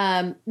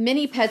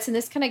 many pets, and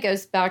this kind of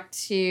goes back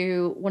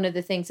to one of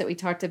the things that we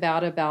talked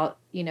about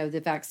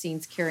the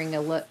vaccines carrying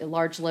a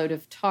large load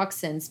of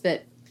toxins,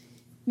 but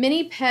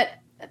many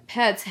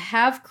pets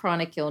have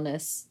chronic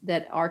illness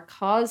that are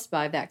caused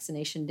by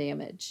vaccination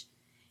damage.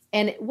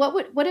 And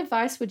what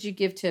advice would you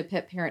give to a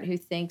pet parent who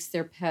thinks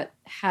their pet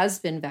has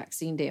been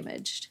vaccine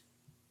damaged?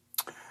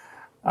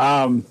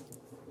 Well,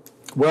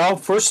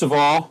 first of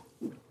all,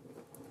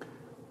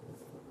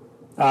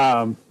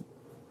 find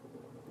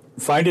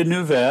a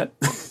new vet.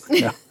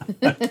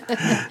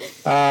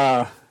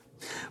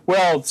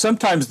 Well,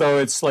 sometimes, though,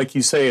 it's like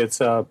you say, it's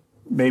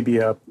maybe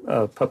a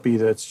puppy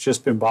that's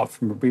just been bought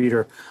from a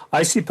breeder.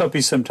 I see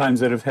puppies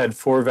sometimes that have had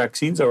 4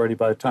 vaccines already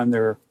by the time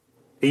they're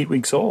 8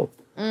 weeks old.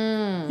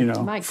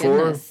 My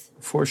goodness.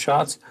 4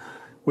 shots,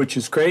 which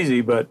is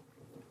crazy. But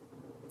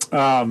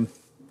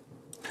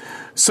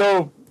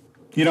so,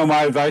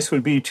 my advice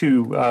would be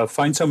to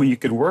find someone you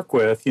can work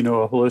with, a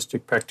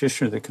holistic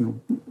practitioner that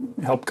can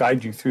help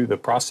guide you through the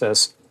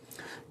process.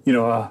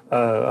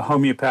 A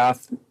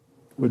homeopath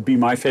would be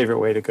my favorite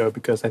way to go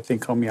because I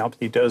think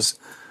homeopathy does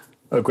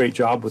a great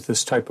job with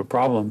this type of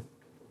problem.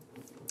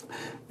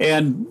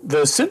 And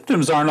the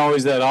symptoms aren't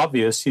always that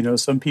obvious.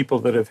 Some people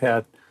that have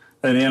had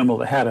an animal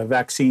that had a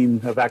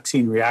vaccine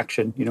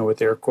reaction,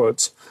 with air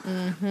quotes,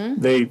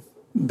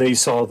 they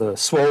saw the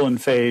swollen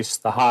face,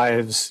 the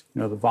hives,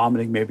 the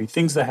vomiting, maybe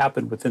things that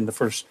happened within the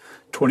first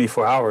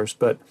 24 hours.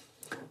 But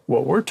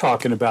what we're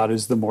talking about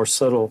is the more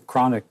subtle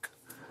chronic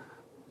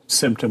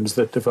symptoms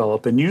that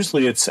develop, and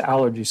usually it's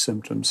allergy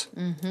symptoms.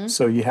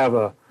 So you have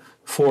a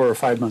 4 or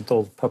 5 month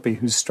old puppy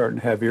who's starting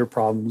to have ear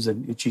problems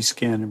and itchy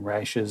skin and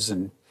rashes,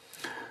 and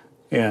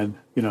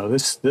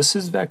this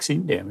is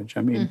vaccine damage.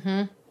 I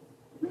mean,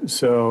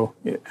 so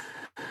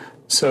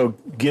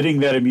getting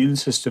that immune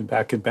system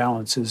back in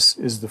balance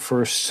is the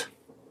first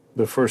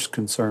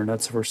concern.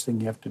 That's the first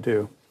thing you have to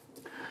do.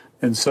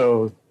 And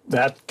so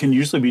that can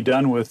usually be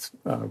done with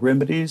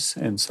remedies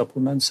and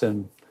supplements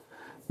and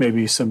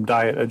maybe some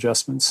diet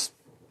adjustments.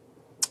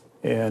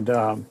 And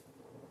so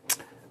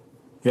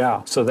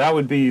that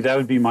would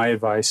be my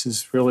advice,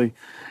 is really,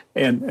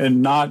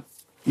 and not,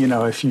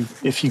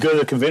 if you go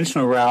the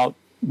conventional route,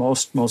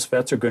 most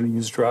vets are going to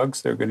use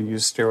drugs. They're going to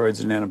use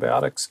steroids and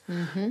antibiotics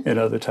and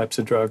other types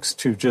of drugs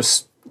to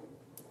just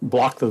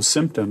block those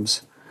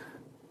symptoms,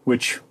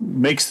 which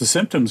makes the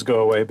symptoms go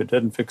away but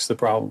doesn't fix the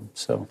problem.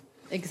 So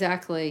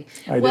exactly.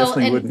 I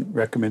definitely wouldn't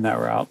recommend that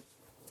route.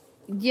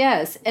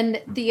 Yes,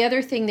 and the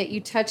other thing that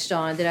you touched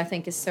on that I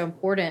think is so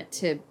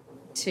important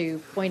to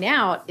point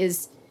out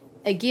is,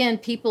 again,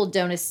 people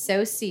don't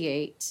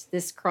associate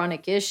this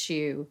chronic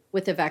issue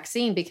with a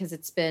vaccine because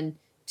it's been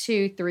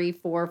 2, 3,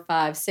 4,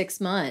 5,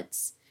 6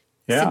 months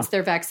since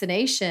their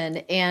vaccination,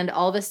 and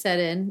all of a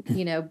sudden,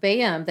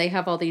 bam, they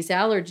have all these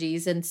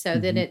allergies, and so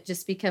then it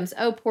just becomes,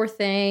 oh, poor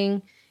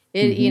thing.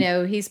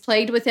 He's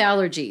plagued with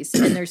allergies,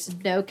 and there's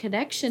no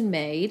connection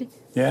made.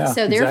 Yeah,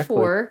 so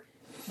therefore,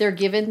 they're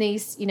given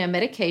these,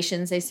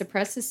 medications. They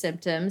suppress the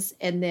symptoms,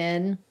 and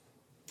then,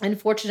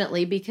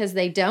 unfortunately, because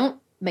they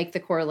don't make the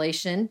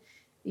correlation,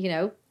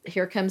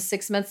 here comes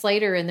 6 months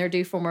later, and they're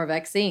due for more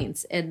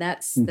vaccines, and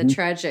that's the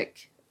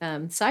tragic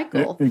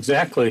cycle.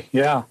 Exactly.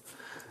 Yeah.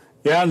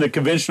 Yeah, and the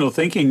conventional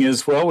thinking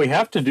is, well, we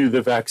have to do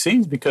the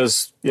vaccines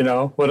because,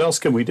 what else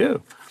can we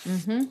do?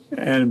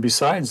 And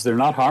besides, they're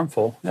not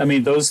harmful. I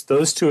mean, those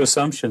two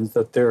assumptions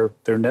that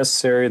they're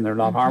necessary and they're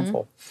not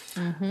harmful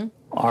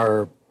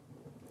are,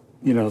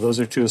 those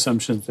are two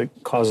assumptions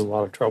that cause a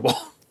lot of trouble.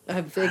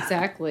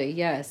 Exactly,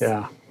 yes.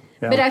 Yeah.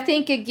 But I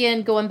think,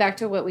 again, going back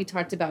to what we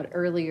talked about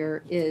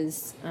earlier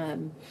is,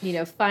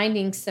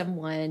 finding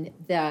someone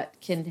that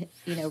can,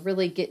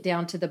 really get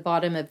down to the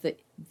bottom of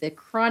the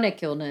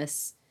chronic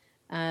illness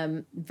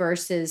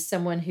versus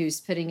someone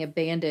who's putting a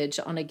bandage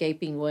on a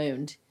gaping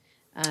wound.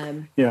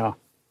 Yeah.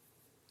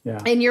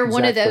 And you're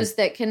one of those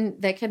that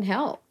can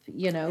help,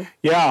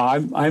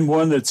 Yeah, I'm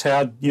one that's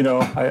had,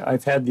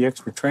 I've had the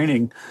expert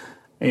training,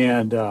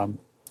 and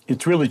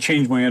it's really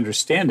changed my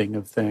understanding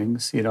of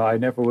things. I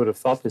never would have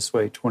thought this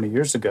way 20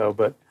 years ago,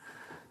 but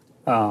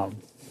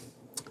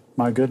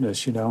my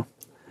goodness,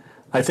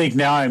 I think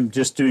now I'm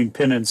just doing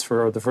penance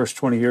for the first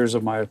 20 years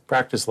of my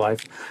practice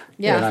life.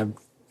 Yeah. And I'm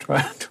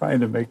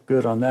trying to make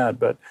good on that.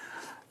 But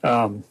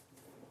so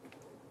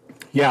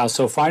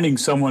finding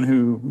someone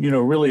who,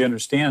 really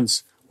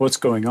understands what's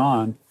going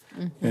on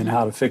and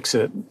how to fix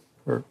it,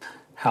 or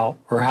how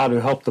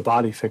to help the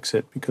body fix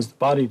it, because the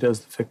body does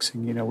the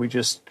fixing.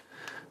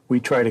 We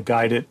try to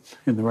guide it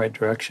in the right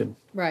direction.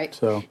 Right.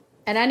 So,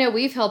 and I know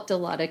we've helped a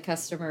lot of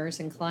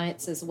customers and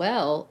clients as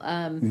well,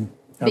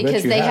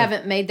 because they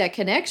haven't made that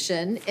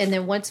connection. And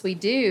then once we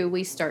do,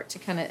 we start to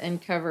kind of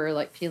uncover,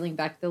 like peeling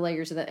back the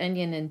layers of the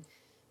onion. And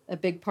a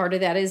big part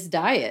of that is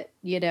diet,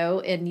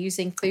 and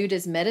using food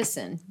as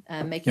medicine,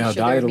 making sure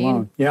diet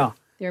alone.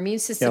 Their immune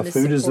system is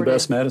food is the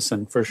best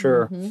medicine for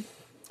sure.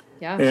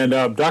 Yeah.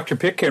 And Dr.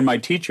 Pitcairn, my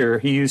teacher,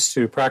 he used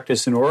to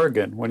practice in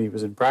Oregon when he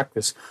was in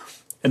practice.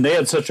 And they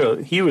had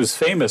he was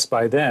famous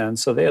by then,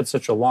 so they had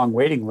such a long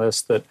waiting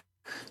list that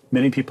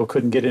many people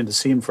couldn't get in to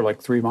see him for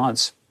like 3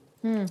 months.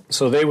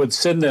 So they would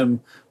send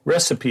them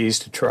recipes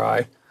to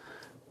try.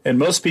 And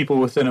most people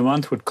within a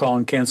month would call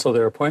and cancel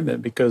their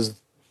appointment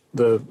because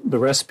the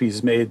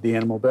recipes made the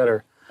animal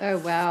better. Oh,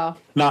 wow.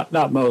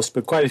 Not most,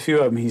 but quite a few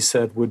of them, he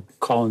said, would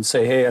call and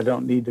say, hey, I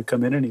don't need to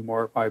come in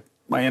anymore.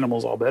 My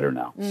animal's all better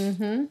now.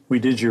 We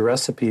did your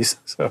recipes.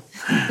 So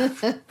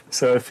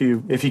if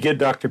you get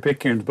Dr.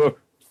 Pitcairn's book,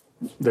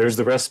 there's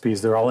the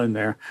recipes. They're all in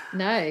there.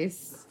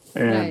 Nice.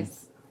 And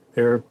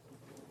they're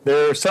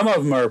some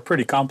of them are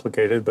pretty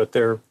complicated, but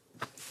they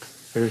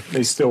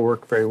still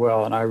work very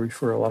well. And I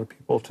refer a lot of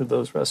people to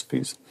those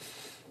recipes.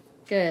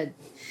 Good.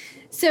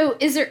 So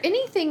is there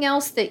anything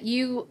else that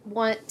you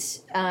want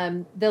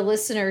the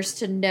listeners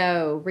to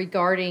know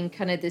regarding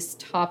kind of this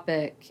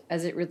topic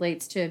as it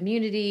relates to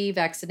immunity,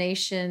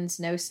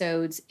 vaccinations,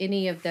 no-sodes,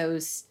 any of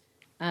those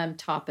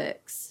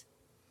topics?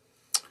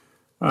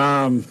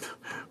 Well,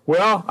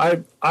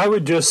 I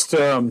would just,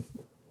 one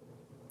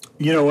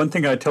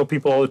thing I tell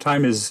people all the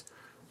time is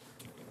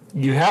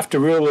you have to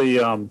really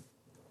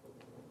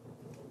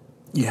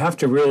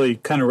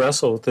kind of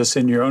wrestle with this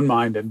in your own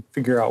mind and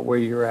figure out where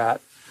you're at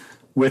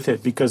with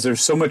it, because there's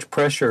so much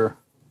pressure,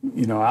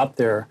 out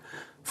there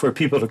for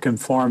people to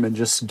conform and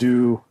just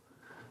do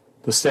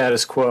the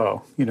status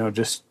quo,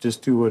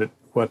 just do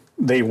what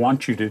they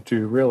want you to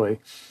do, really.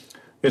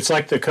 It's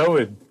like the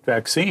COVID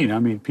vaccine. I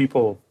mean,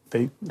 people,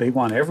 they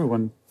want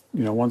everyone,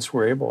 once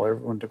we're able,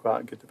 everyone to go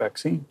out and get the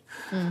vaccine.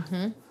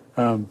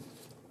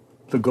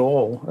 The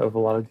goal of a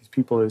lot of these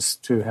people is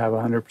to have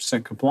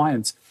 100%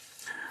 compliance.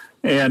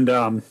 And,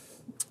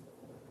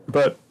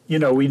 but,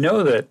 we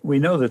know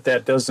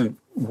that doesn't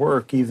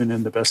work even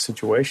in the best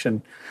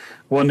situation.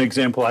 One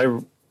example I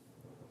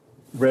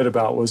read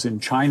about was in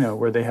China,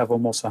 where they have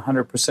almost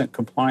 100%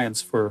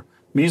 compliance for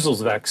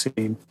measles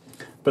vaccine,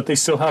 but they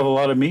still have a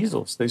lot of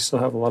measles. They still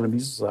have a lot of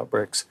measles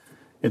outbreaks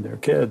in their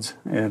kids.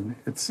 And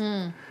it's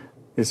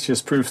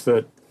just proof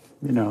that,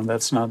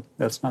 that's not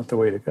the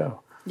way to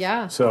go.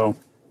 Yeah. So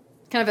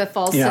kind of a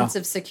false sense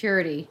of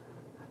security.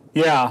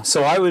 Yeah.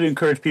 So I would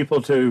encourage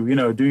people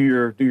to, do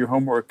your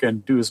homework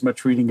and do as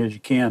much reading as you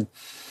can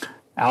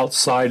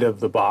outside of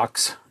the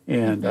box,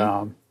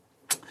 and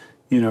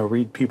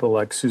read people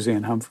like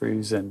Suzanne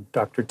Humphries and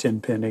Dr.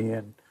 Tenpenny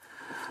and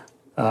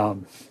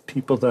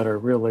people that are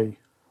really,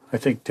 I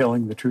think,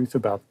 telling the truth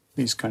about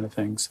these kind of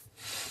things.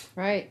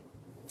 Right.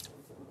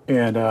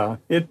 And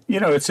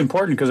it's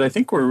important because I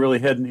think we're really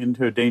heading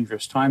into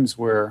dangerous times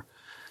where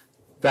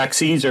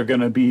vaccines are going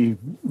to be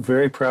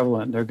very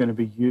prevalent. They're going to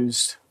be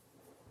used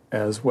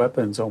as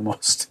weapons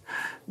almost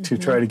to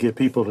try to get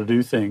people to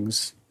do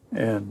things.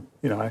 And,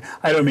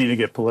 I don't mean to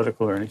get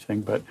political or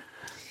anything, but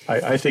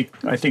I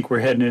think we're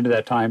heading into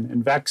that time.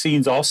 And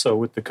vaccines also,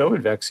 with the COVID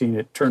vaccine,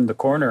 it turned the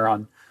corner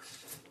on,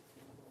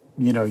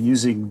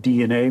 using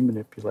DNA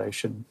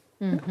manipulation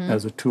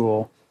as a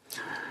tool.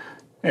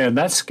 And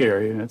that's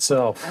scary in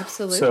itself.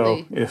 Absolutely.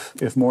 So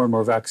if more and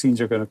more vaccines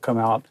are going to come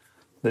out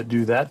that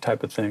do that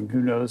type of thing,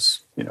 who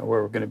knows, where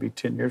we're going to be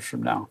 10 years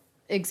from now.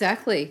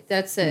 Exactly.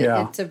 It's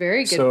a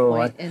very good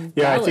point.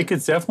 I think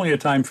it's definitely a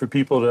time for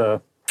people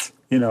to,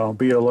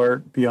 be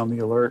alert, be on the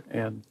alert,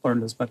 and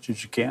learn as much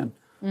as you can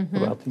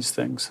about these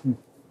things.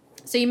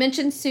 So you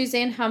mentioned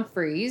Suzanne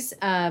Humphries.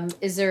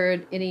 Is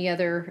there any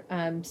other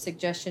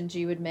suggestions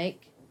you would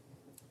make?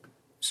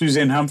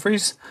 Suzanne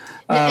Humphries?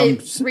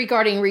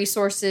 Regarding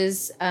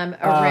resources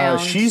around...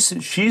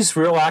 She's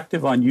real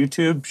active on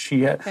YouTube.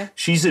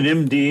 She's an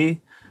MD.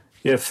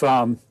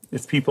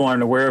 If people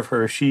aren't aware of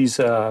her, she's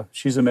a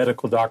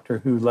medical doctor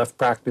who left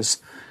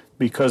practice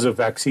because of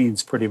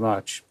vaccines, pretty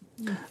much.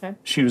 Okay.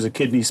 She was a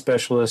kidney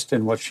specialist,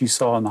 and what she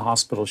saw in the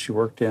hospital she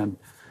worked in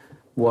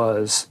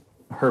was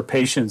her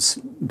patients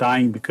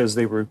dying because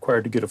they were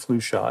required to get a flu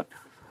shot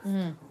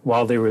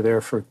while they were there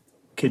for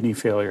kidney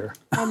failure.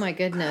 Oh my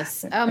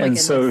goodness!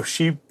 So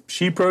she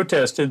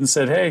protested and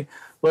said, "Hey,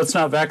 let's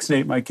not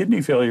vaccinate my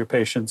kidney failure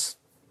patients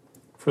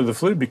for the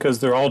flu because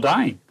they're all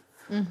dying."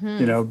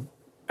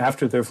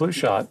 After their flu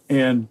shot.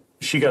 And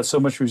she got so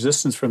much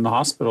resistance from the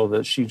hospital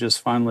that she just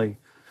finally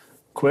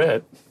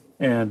quit.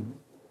 And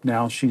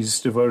now she's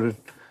devoted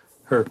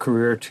her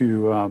career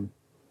to,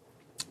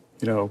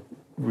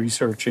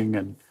 researching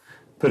and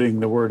putting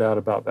the word out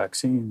about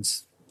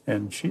vaccines.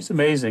 And she's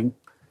amazing.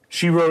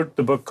 She wrote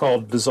the book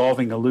called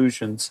Dissolving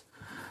Illusions,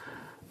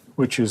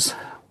 which is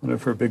one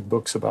of her big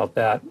books about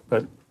that.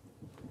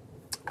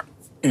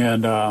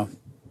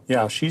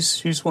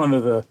 She's one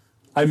of the...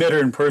 I met her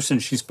in person.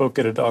 She spoke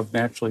at a Dog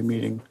Naturally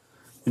meeting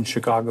in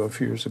Chicago a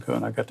few years ago,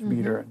 and I got to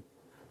meet her. And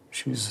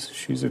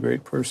she's a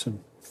great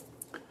person.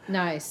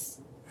 Nice.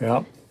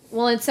 Yeah.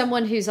 Well, and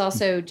someone who's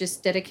also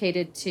just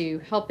dedicated to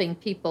helping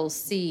people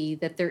see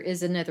that there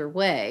is another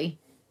way.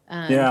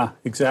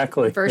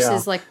 Exactly.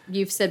 Versus, like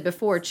you've said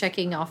before,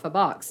 checking off a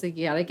box. So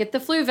you got to get the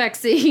flu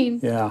vaccine.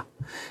 Yeah.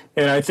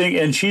 And I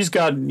think, she's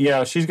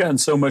gotten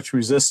so much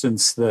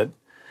resistance that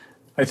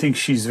I think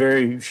she's a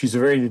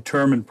very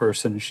determined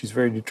person. She's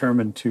very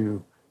determined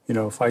to,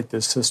 fight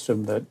this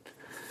system that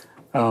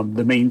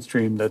the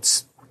mainstream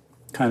that's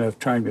kind of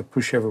trying to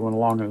push everyone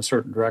along in a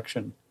certain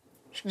direction.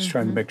 She's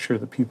trying to make sure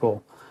that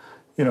people,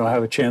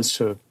 have a chance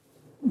to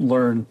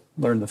learn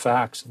the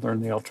facts and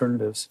learn the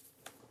alternatives.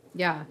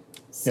 Yeah,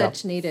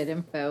 such needed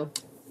info.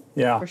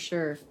 Yeah, for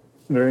sure.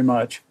 Very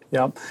much.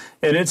 Yeah,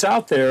 and it's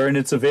out there and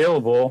it's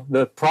available.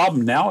 The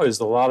problem now is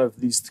a lot of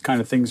these kind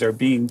of things are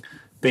being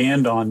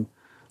banned on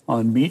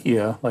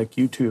media, like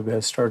YouTube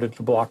has started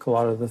to block a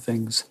lot of the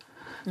things,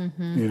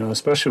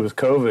 especially with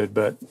COVID,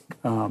 but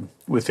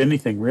with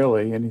anything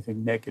really,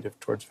 anything negative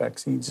towards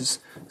vaccines is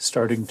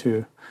starting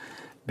to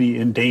be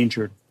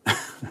endangered.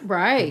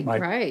 Right,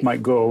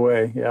 might go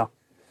away, yeah.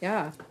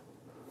 Yeah.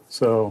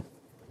 So.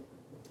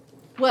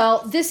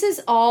 Well, this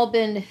has all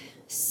been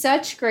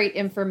such great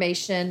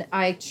information.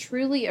 I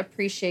truly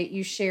appreciate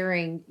you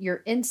sharing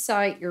your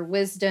insight, your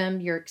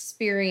wisdom, your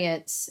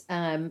experience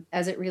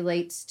as it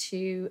relates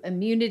to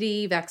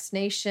immunity,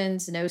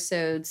 vaccinations, and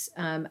OSODs.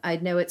 I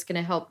know it's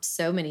going to help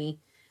so many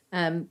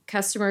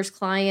customers,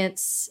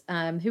 clients,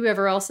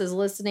 whoever else is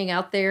listening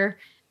out there.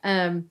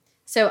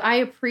 So I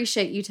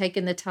appreciate you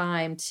taking the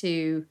time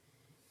to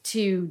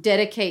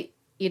dedicate,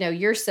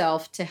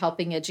 yourself to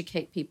helping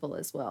educate people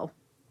as well.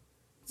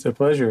 It's a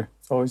pleasure.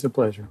 It's always a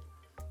pleasure.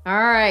 All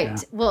right.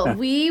 Yeah. Well,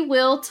 we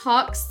will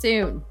talk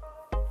soon.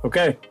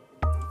 Okay.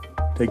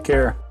 Take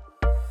care.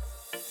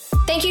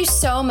 Thank you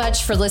so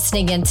much for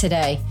listening in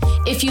today.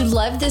 If you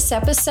loved this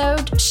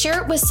episode,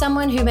 share it with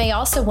someone who may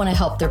also want to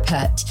help their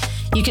pet.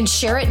 You can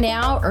share it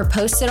now or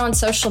post it on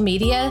social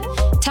media.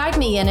 Tag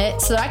me in it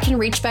so that I can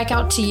reach back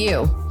out to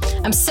you.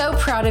 I'm so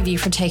proud of you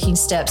for taking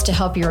steps to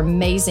help your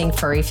amazing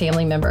furry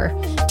family member.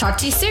 Talk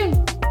to you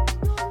soon.